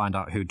started to find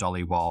out who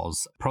Dolly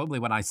was probably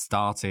when I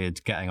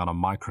started getting on a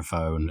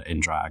microphone in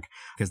drag,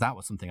 because that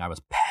was something I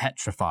was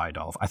petrified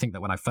of. I think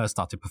that when I first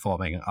started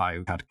performing,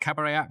 I had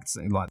cabaret acts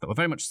that were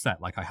very much set.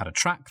 Like, I had a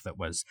track that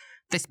was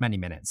this many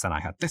minutes, and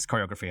I had this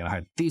choreography, and I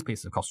had these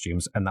pieces of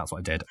costumes, and that's what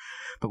I did.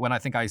 But when I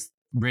think I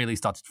really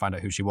started to find out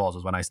who she was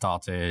when I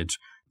started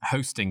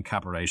hosting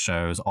cabaret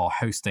shows or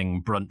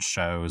hosting brunch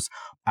shows.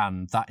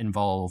 And that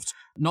involved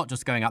not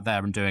just going out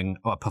there and doing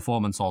a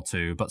performance or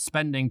two, but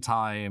spending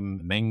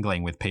time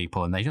mingling with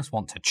people, and they just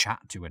want to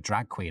chat to a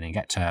drag queen and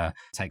get to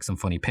take some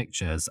funny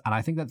pictures. And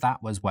I think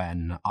that was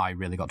when I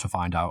really got to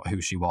find out who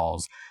she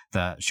was,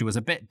 that she was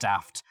a bit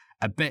daft,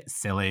 a bit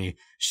silly.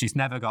 She's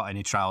never got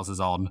any trousers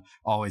on,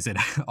 always in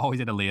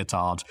a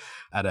leotard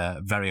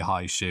and very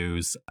high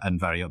shoes and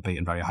very upbeat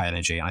and very high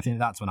energy. And I think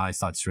that's when I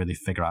started to really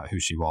figure out who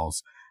she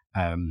was.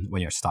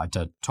 When you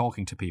started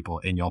talking to people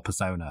in your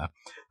persona,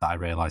 that I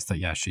realized that,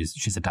 yeah,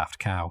 she's a daft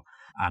cow.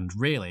 And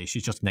really,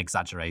 she's just an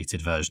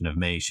exaggerated version of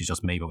me. She's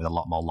just me, but with a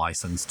lot more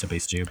license to be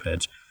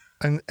stupid.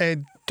 And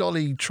Ed,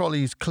 Dolly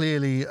Trolley is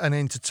clearly an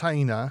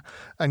entertainer,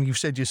 and you've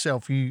said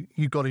yourself you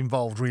got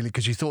involved really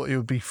because you thought it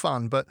would be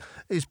fun. But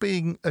is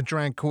being a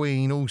drag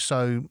queen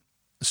also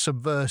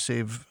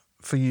subversive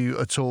for you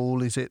at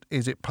all? Is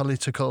it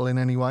political in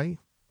any way?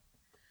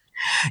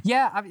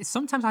 Yeah,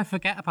 sometimes I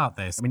forget about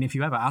this. I mean, if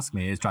you ever ask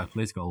me, is drag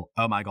political?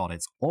 Oh my God,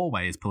 it's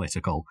always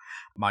political.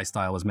 My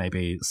style was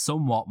maybe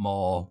somewhat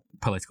more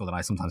political than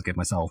I sometimes give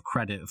myself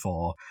credit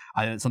for.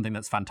 I think something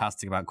that's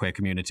fantastic about queer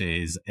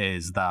communities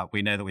is that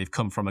we know that we've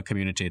come from a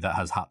community that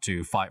has had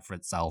to fight for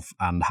itself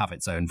and have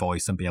its own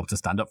voice and be able to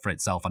stand up for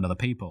itself and other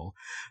people,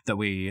 that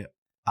we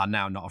are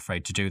now not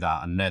afraid to do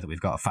that and know that we've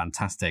got a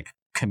fantastic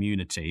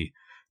community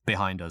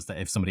behind us, that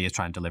if somebody is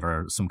trying to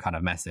deliver some kind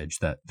of message,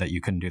 that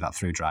you can do that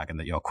through drag, and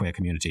that your queer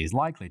community is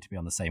likely to be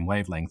on the same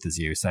wavelength as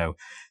you. So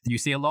you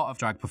see a lot of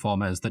drag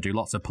performers that do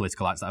lots of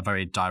political acts that are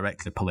very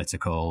directly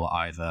political,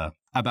 either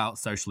about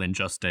social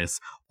injustice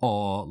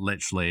or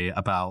literally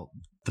about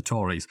the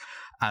Tories.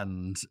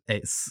 And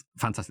it's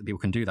fantastic people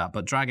can do that.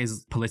 But drag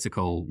is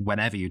political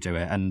whenever you do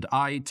it. And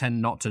I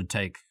tend not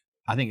to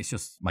I think it's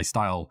just my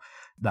style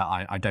that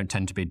I don't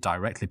tend to be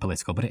directly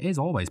political, but it is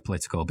always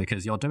political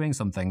because you're doing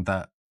something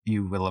that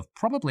you will have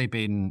probably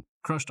been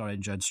crushed or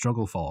injured,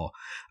 struggle for.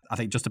 I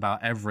think just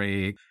about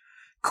every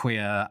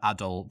queer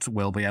adult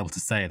will be able to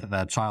say that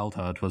their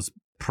childhood was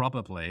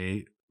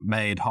probably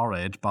made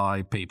horrid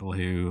by people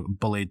who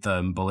bullied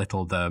them,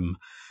 belittled them,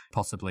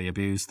 possibly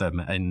abused them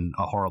in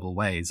horrible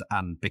ways,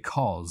 and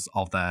because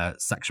of their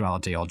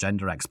sexuality or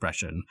gender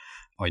expression,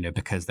 or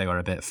because they were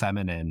a bit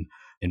feminine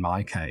in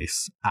my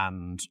case.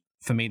 And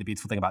for me, the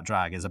beautiful thing about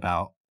drag is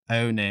about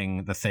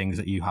owning the things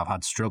that you have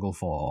had struggle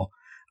for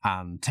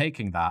and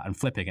taking that and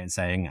flipping it and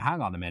saying,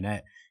 hang on a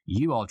minute,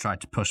 you all tried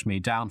to push me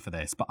down for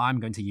this, but I'm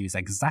going to use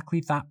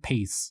exactly that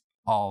piece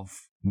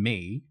of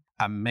me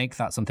and make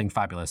that something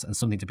fabulous and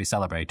something to be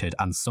celebrated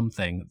and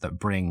something that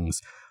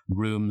brings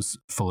rooms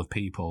full of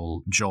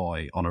people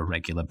joy on a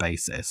regular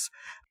basis.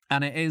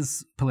 And it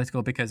is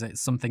political because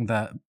it's something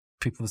that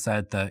people have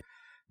said that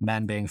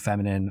men being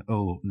feminine,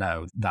 oh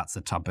no, that's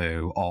a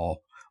taboo, or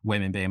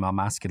women being more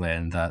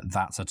masculine,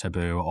 that's a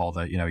taboo, or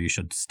that, you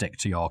should stick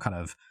to your kind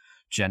of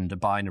gender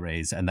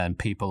binaries, and then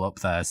people up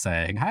there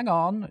saying, hang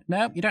on,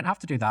 no, you don't have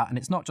to do that. And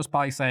it's not just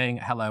by saying,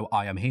 hello,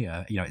 I am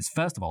here. It's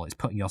first of all, it's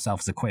putting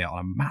yourself as a queer on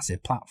a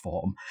massive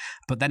platform,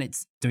 but then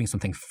it's doing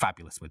something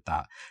fabulous with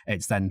that.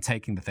 It's then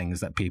taking the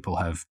things that people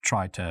have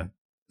tried to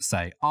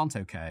say aren't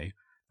okay,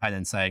 and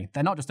then saying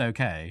they're not just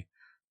okay,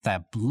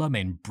 they're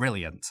blooming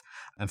brilliant.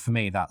 And for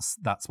me, that's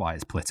why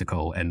it's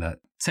political, in that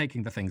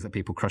taking the things that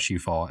people crush you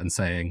for and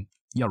saying,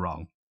 you're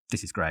wrong,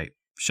 this is great,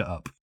 shut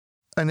up.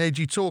 And Ed,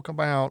 you talk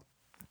about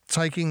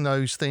taking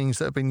those things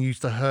that have been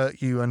used to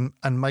hurt you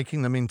and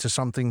making them into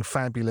something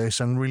fabulous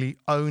and really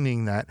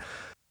owning that.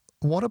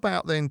 What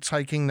about then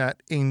taking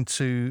that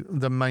into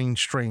the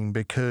mainstream?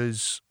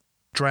 Because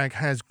drag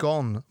has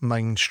gone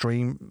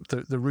mainstream.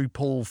 The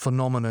RuPaul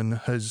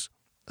phenomenon has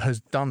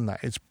done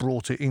that. It's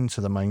brought it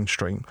into the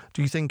mainstream.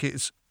 Do you think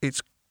it's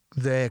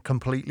there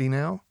completely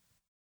now?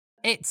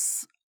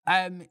 It's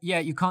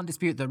you can't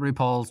dispute that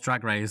RuPaul's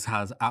Drag Race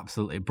has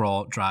absolutely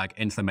brought drag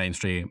into the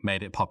mainstream,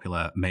 made it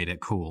popular, made it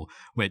cool,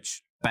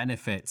 which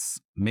benefits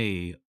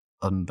me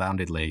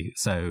unboundedly.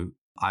 So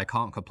I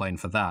can't complain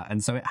for that.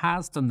 And so it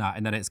has done that,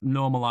 and then it's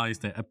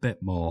normalized it a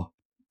bit more.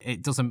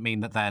 It doesn't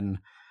mean that then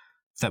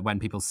that when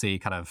people see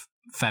kind of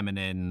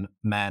feminine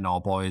men or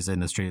boys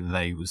in the street,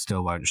 they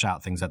still won't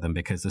shout things at them,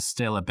 because there's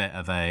still a bit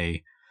of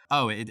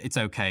it's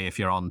okay if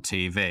you're on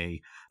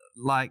TV.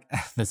 Like,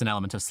 there's an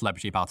element of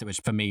celebrity about it, which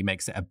for me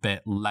makes it a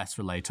bit less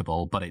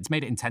relatable, but it's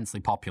made it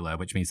intensely popular,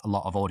 which means a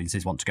lot of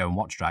audiences want to go and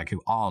watch drag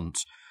who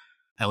aren't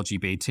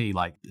LGBT.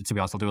 Like, to be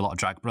honest, I'll do a lot of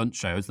drag brunch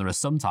shows. There are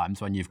some times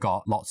when you've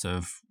got lots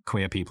of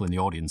queer people in the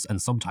audience, and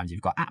sometimes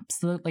you've got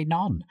absolutely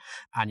none.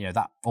 And,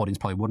 that audience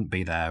probably wouldn't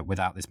be there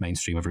without this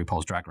mainstream of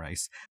RuPaul's Drag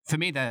Race. For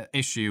me, the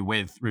issue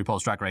with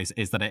RuPaul's Drag Race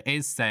is that it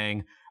is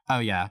saying, oh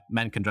yeah,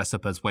 men can dress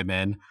up as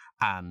women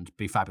and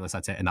be fabulous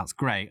at it, and that's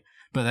great.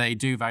 But they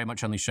do very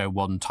much only show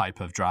one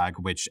type of drag,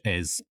 which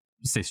is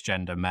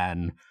cisgender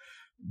men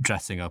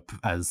dressing up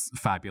as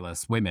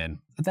fabulous women.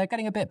 They're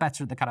getting a bit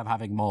better at the kind of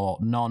having more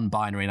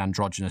non-binary and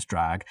androgynous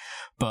drag,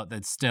 but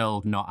they're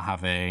still not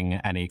having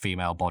any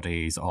female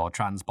bodies or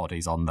trans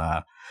bodies on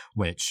there,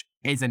 which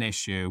is an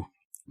issue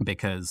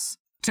because,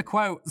 to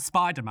quote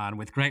Spider-Man,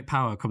 with great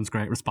power comes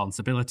great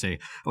responsibility,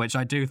 which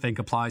I do think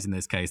applies in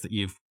this case, that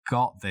you've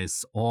got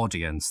this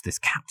audience, this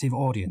captive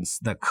audience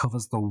that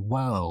covers the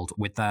world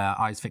with their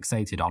eyes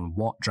fixated on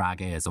what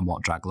drag is and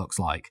what drag looks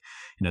like.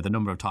 The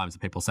number of times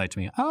that people say to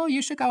me, oh,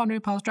 you should go on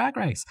RuPaul's Drag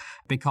Race,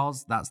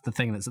 because that's the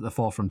thing that's at the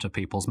forefront of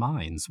people's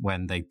minds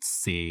when they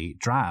see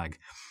drag.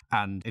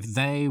 And if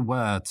they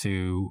were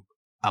to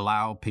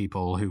allow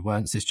people who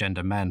weren't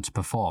cisgender men to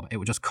perform, it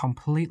would just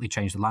completely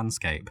change the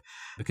landscape.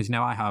 Because,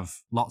 I have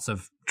lots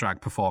of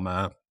drag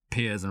performer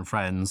peers and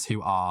friends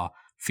who are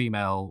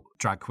female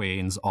drag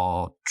queens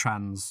or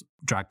trans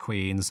drag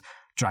queens,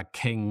 drag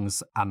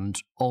kings,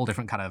 and all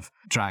different kind of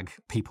drag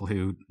people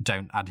who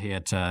don't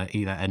adhere to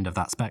either end of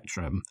that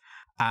spectrum.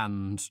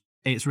 And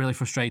it's really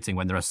frustrating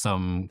when there are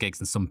some gigs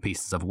and some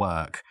pieces of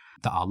work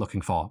that are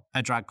looking for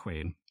a drag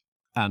queen,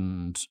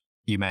 and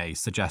you may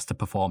suggest a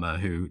performer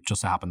who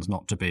just so happens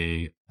not to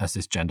be a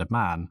cisgendered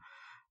man,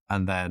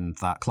 and then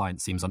that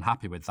client seems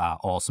unhappy with that.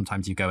 Or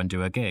sometimes you go and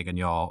do a gig and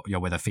you're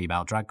with a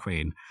female drag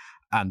queen,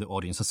 and the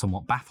audience are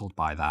somewhat baffled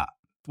by that.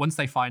 Once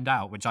they find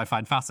out, which I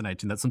find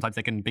fascinating, that sometimes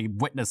they can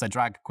witness a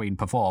drag queen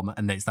perform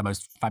and it's the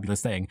most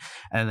fabulous thing,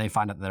 and then they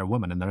find out that they're a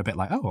woman and they're a bit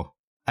like, oh.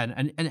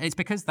 And it's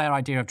because their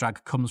idea of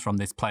drag comes from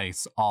this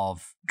place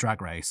of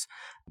Drag Race,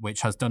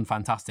 which has done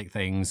fantastic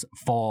things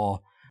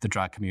for the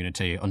drag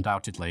community,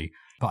 undoubtedly.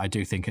 But I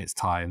do think it's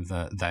time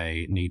that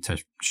they need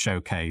to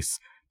showcase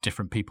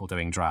different people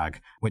doing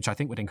drag, which I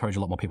think would encourage a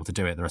lot more people to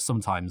do it. There are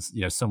sometimes,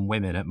 some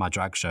women at my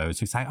drag shows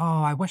who say,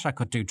 oh, I wish I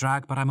could do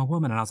drag, but I'm a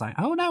woman. And I was like,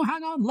 oh no,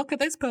 hang on, look at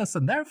this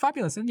person. They're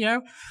fabulous. And,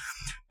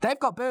 they've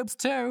got boobs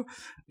too.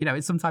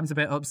 It's sometimes a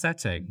bit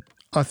upsetting.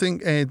 I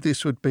think, Ed,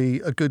 this would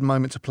be a good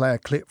moment to play a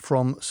clip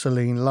from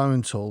Celine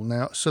Lowenthal.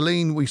 Now,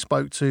 Celine we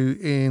spoke to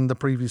in the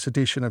previous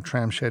edition of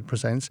Tramshed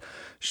Presents.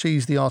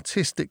 She's the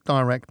artistic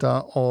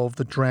director of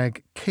the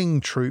drag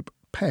king troupe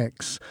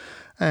Pecs.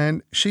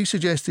 And she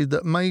suggested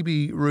that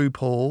maybe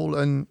RuPaul,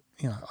 and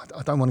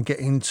I don't want to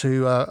get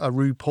into a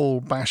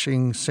RuPaul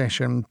bashing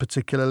session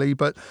particularly,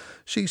 but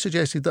she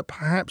suggested that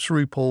perhaps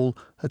RuPaul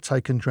had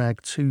taken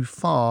drag too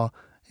far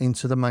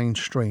into the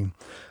mainstream.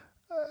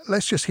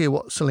 Let's just hear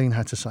what Celine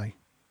had to say.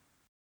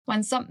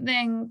 When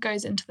something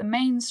goes into the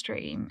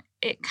mainstream,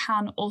 it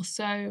can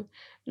also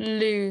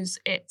lose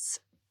its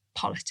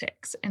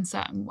politics in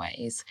certain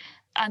ways.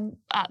 And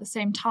at the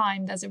same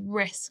time, there's a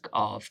risk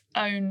of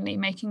only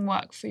making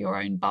work for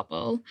your own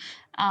bubble.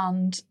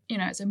 And,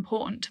 it's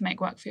important to make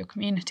work for your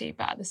community,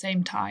 but at the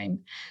same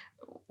time,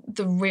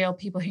 the real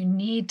people who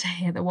need to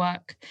hear the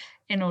work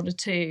in order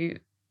to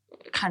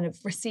kind of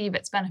receive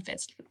its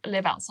benefits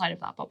live outside of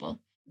that bubble.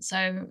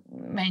 So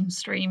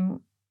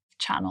mainstream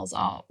channels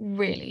are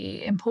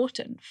really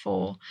important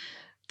for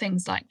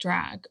things like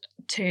drag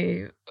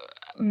to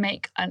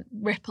make a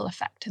ripple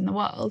effect in the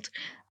world.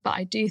 But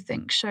I do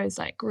think shows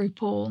like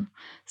RuPaul,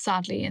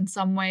 sadly, in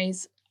some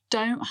ways,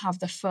 don't have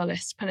the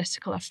fullest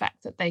political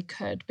effect that they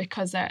could,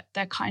 because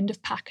they're kind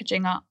of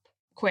packaging up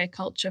queer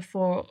culture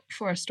for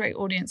a straight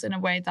audience in a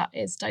way that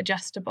is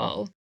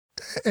digestible.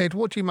 Ed,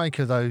 what do you make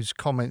of those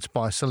comments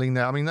by Celine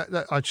there? I mean,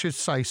 I should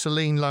say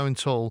Celine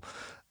Lowenthal,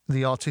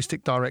 the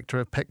artistic director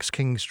of Pecs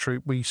King's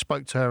troupe, we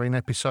spoke to her in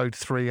episode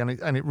 3,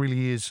 and it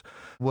really is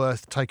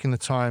worth taking the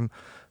time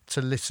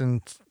to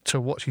listen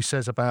to what she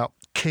says about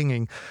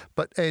kinging.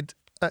 But Ed,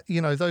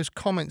 those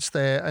comments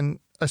there, and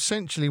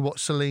essentially what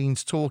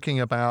Celine's talking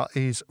about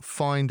is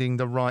finding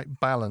the right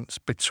balance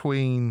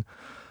between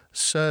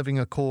serving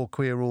a core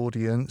queer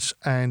audience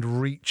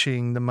and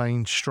reaching the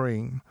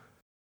mainstream.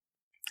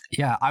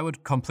 Yeah, I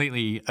would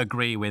completely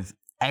agree with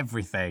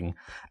everything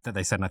that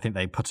they said, and I think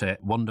they put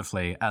it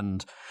wonderfully.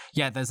 And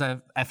yeah, there's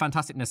a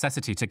fantastic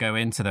necessity to go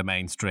into the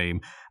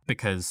mainstream,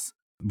 because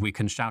we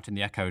can shout in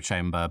the echo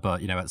chamber,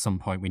 but at some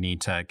point we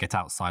need to get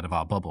outside of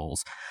our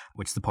bubbles,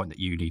 which is the point that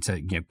you need to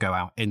go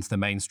out into the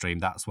mainstream.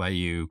 That's where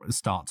you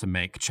start to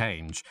make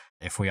change.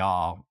 If we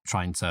are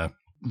trying to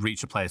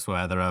reach a place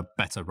where there are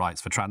better rights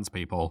for trans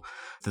people,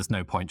 there's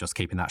no point just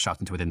keeping that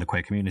shouting to within the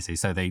queer community.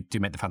 So they do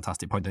make the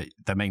fantastic point that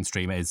the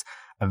mainstream is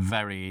a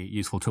very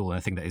useful tool and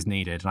a thing that is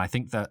needed. And I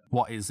think that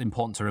what is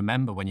important to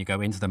remember when you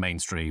go into the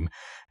mainstream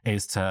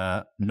is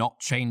to not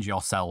change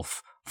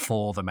yourself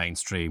for the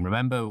mainstream.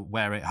 Remember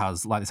where it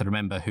has, like I said,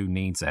 remember who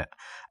needs it.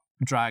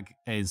 Drag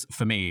is,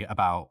 for me,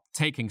 about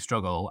taking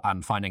struggle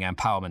and finding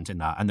empowerment in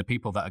that. And the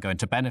people that are going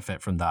to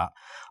benefit from that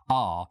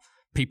are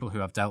people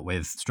who have dealt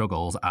with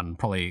struggles, and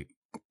probably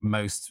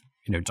most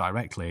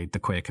directly the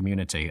queer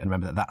community, and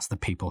remember that that's the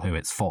people who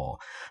it's for.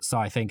 So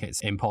I think it's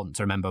important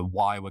to remember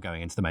why we're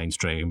going into the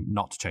mainstream,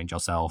 not to change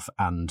yourself,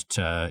 and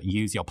to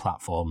use your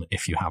platform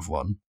if you have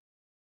one.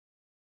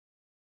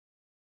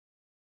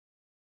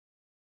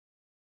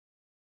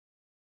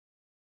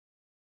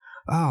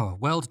 Oh,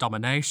 world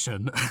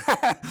domination.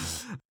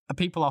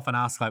 People often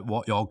ask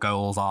what your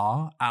goals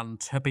are, and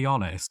to be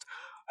honest,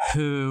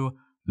 who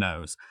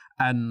knows?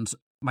 And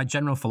my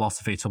general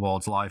philosophy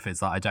towards life is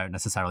that I don't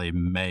necessarily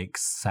make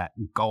set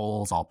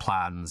goals or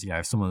plans.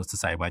 If someone was to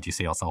say, where do you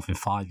see yourself in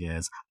 5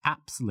 years?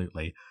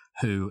 Absolutely.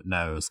 Who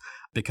knows?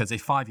 Because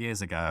if 5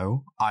 years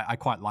ago, I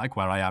quite like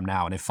where I am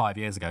now. And if 5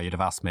 years ago you'd have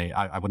asked me,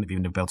 I wouldn't have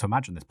even been able to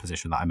imagine this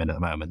position that I'm in at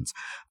the moment.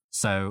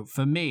 So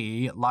for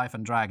me, life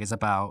and drag is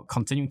about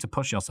continuing to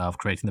push yourself,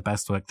 creating the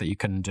best work that you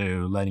can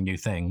do, learning new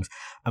things.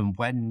 And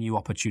when new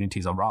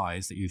opportunities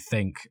arise that you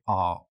think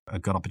are a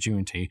good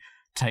opportunity,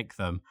 take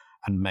them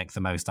and make the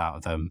most out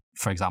of them.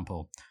 For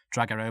example,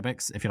 drag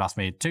aerobics. If you'd asked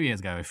me 2 years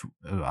ago if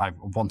I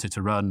wanted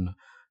to run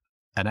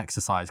an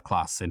exercise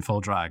class in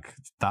full drag,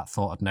 that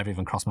thought had never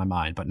even crossed my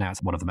mind. But now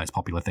it's one of the most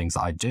popular things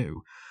that I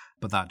do.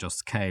 But that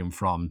just came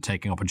from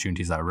taking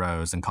opportunities that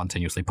arose and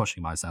continuously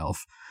pushing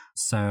myself.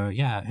 So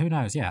yeah, who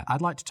knows? Yeah,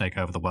 I'd like to take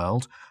over the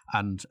world,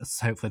 and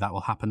hopefully that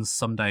will happen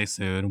someday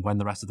soon when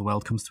the rest of the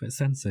world comes to its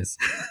senses.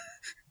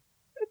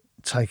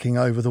 Taking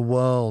over the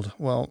world.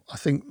 Well, I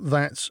think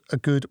that's a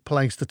good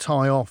place to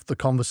tie off the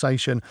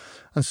conversation.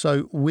 And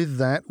so with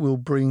that, we'll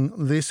bring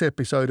this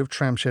episode of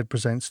Tramshed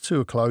Presents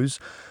to a close.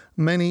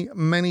 Many,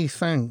 many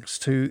thanks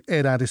to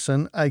Ed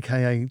Addison,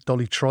 aka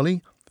Dolly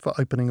Trolley, for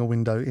opening a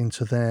window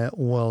into their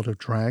world of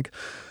drag.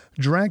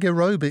 Drag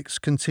Aerobics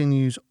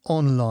continues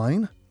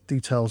online.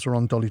 Details are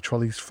on Dolly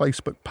Trolley's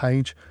Facebook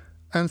page.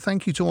 And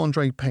thank you to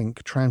Andre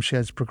Pink,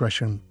 Tramshed's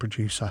progression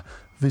producer.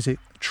 Visit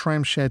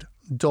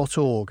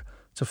tramshed.org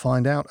to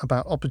find out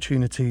about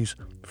opportunities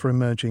for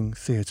emerging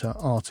theatre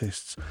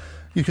artists.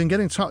 You can get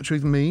in touch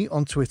with me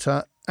on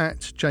Twitter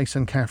at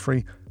Jason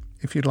Caffrey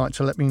if you'd like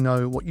to let me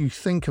know what you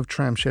think of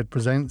Tramshed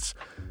Presents.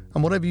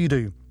 And whatever you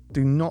do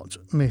not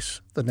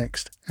miss the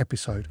next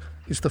episode.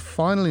 It's the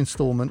final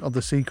instalment of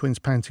the Sequins,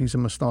 Panties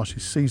and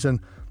Moustaches season,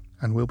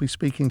 and we'll be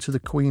speaking to the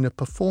Queen of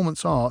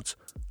Performance Art,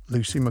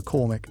 Lucy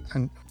McCormick,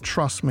 and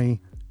trust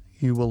me,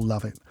 you will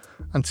love it.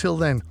 Until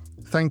then,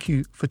 thank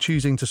you for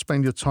choosing to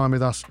spend your time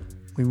with us.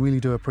 We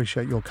really do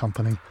appreciate your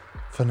company.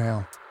 For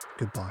now,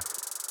 goodbye.